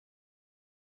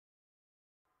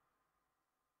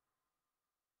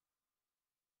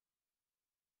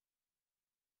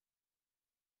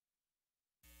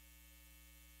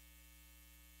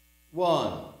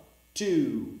1,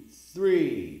 2,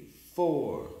 3,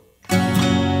 4.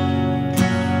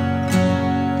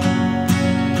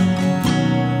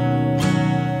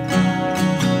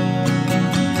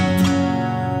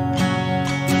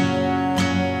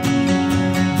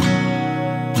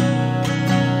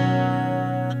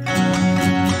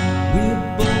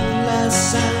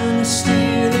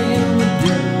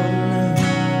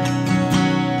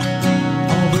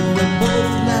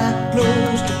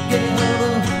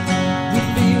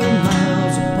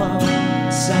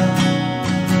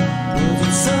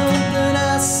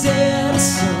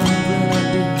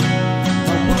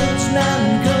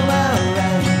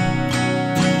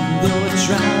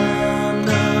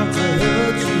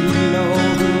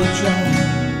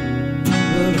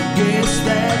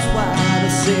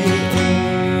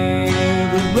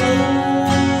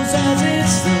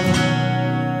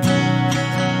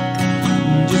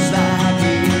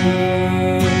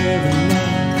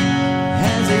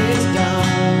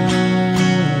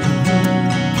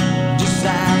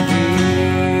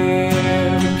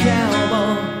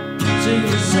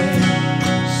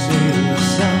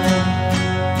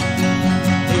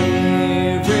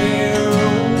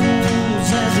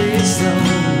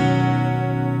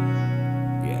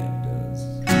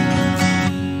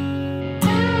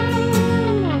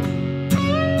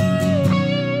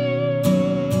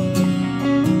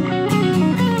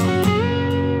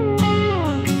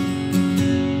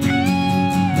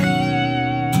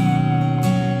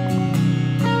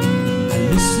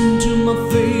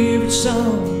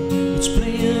 Song, it's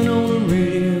playing on the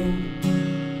radio.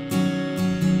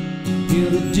 Hear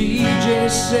the DJ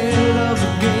say love's a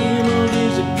game of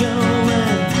easy come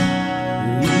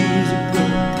and easy go.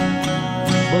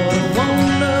 But I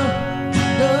wonder,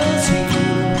 does he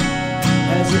know?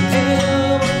 Has it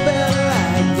ever felt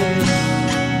like this?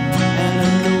 And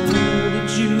I know that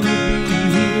you would be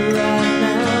here right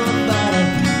now if I'd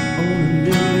only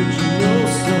let you know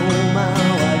somehow.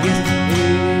 I guess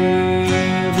every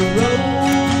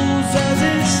rose has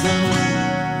its thorn,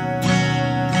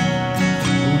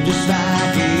 just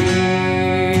like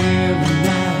every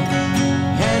night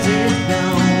has its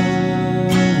dawn,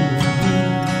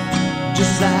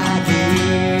 just like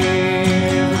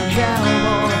every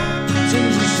cowboy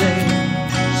sings the same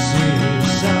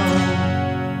song.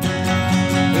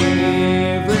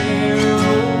 Every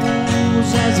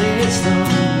rose has its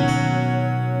thorn.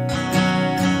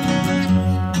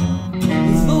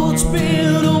 Though it's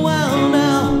been a while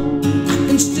now, I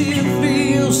can still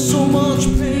feel so much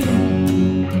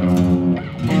pain.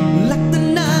 Like the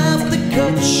knife that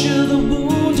cuts you, the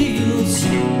wound heals,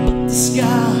 but the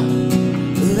scar,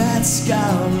 that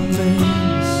scar remains.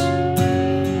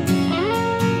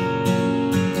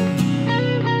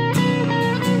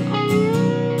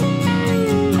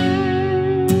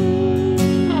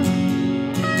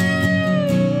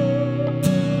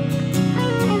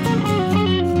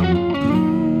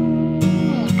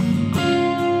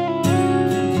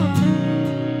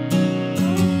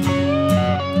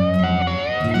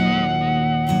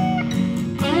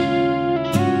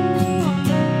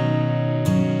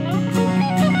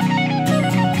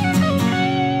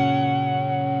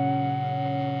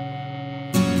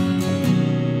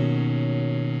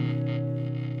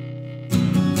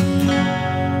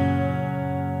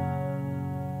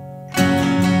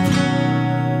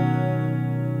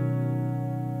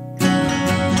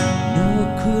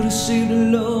 Could have saved the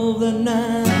love that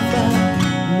night.